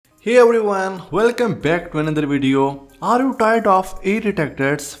Hey everyone, welcome back to another video. Are you tired of AI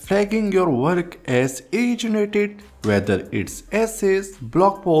detectors flagging your work as AI-generated, whether it's essays,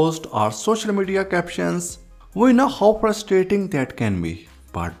 blog posts, or social media captions? We know how frustrating that can be,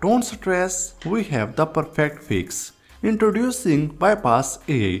 but don't stress, we have the perfect fix. Introducing Bypass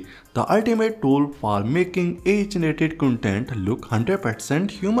AI, the ultimate tool for making AI-generated content look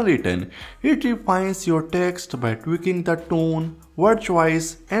 100% human-written. It refines your text by tweaking the tone, word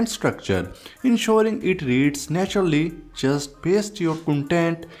choice, and structure, ensuring it reads naturally. Just paste your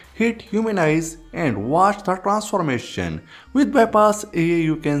content, hit humanize, and watch the transformation. With Bypass AI,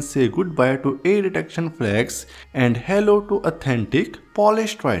 you can say goodbye to AI detection flags and hello to authentic,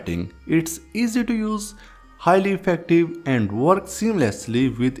 polished writing. It's easy to use, highly effective, and works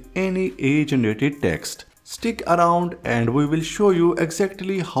seamlessly with any AI-generated text. Stick around and we will show you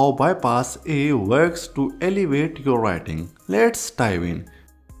exactly how Bypass AI works to elevate your writing. Let's dive in.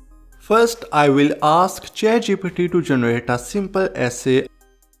 First, I will ask ChatGPT to generate a simple essay.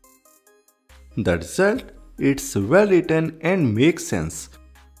 The result? It's well written and makes sense.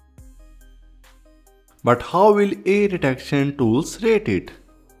 But how will AI detection tools rate it?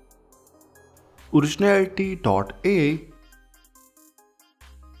 Originality.ai,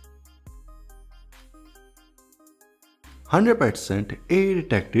 100% AI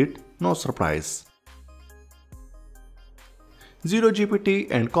detected, no surprise. Zero GPT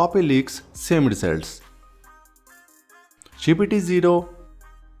and copy leaks, same results. GPTZero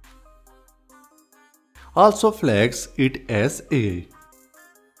also flags it as AI.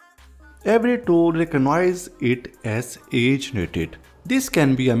 Every tool recognizes it as AI generated. This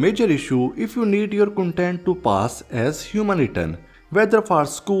can be a major issue if you need your content to pass as human written, whether for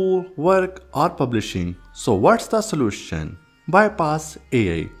school, work, or publishing. So what's the solution? Bypass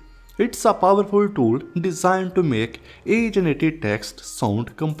AI. It's a powerful tool designed to make AI-generated text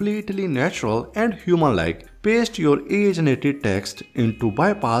sound completely natural and human-like. Paste your AI-generated text into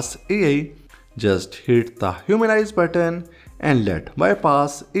Bypass AI. Just hit the humanize button and let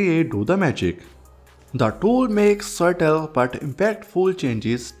Bypass AI do the magic. The tool makes subtle but impactful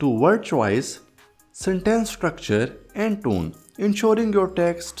changes to word choice, sentence structure, and tone, ensuring your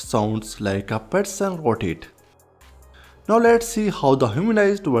text sounds like a person wrote it. Now let's see how the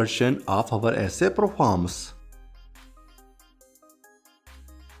humanized version of our essay performs.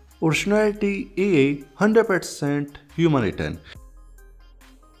 Originality AI, 100% human written,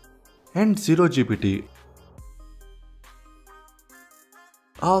 and Zero GPT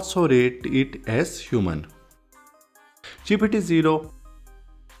also rate it as human. GPTZero,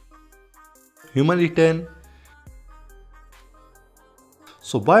 human written.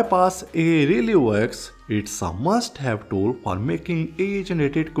 So Bypass AI really works. It's a must-have tool for making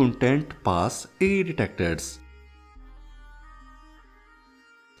AI-generated content pass AI detectors.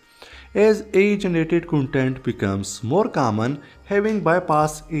 As AI-generated content becomes more common, having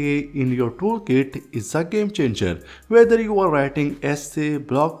Bypass AI in your toolkit is a game changer. Whether you are writing essay,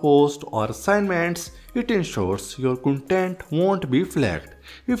 blog post, or assignments, it ensures your content won't be flagged.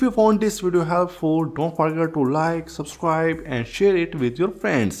 If you found this video helpful, don't forget to like, subscribe, and share it with your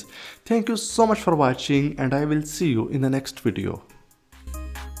friends. Thank you so much for watching, and I will see you in the next video.